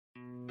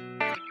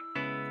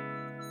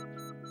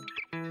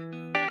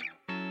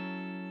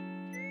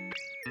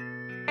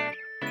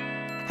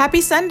Happy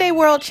Sunday,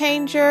 world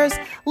changers.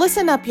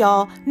 Listen up,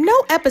 y'all.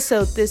 No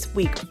episode this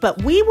week,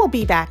 but we will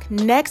be back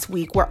next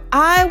week where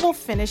I will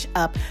finish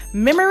up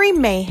Memory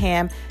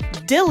Mayhem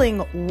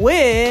dealing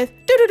with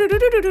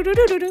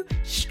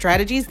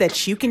strategies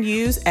that you can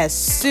use as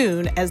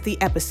soon as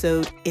the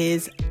episode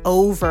is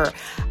over.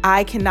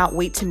 I cannot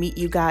wait to meet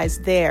you guys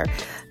there.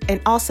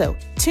 And also,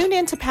 tune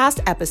in to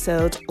past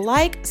episodes,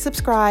 like,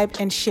 subscribe,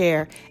 and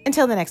share.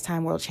 Until the next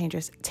time, world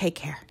changers, take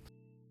care.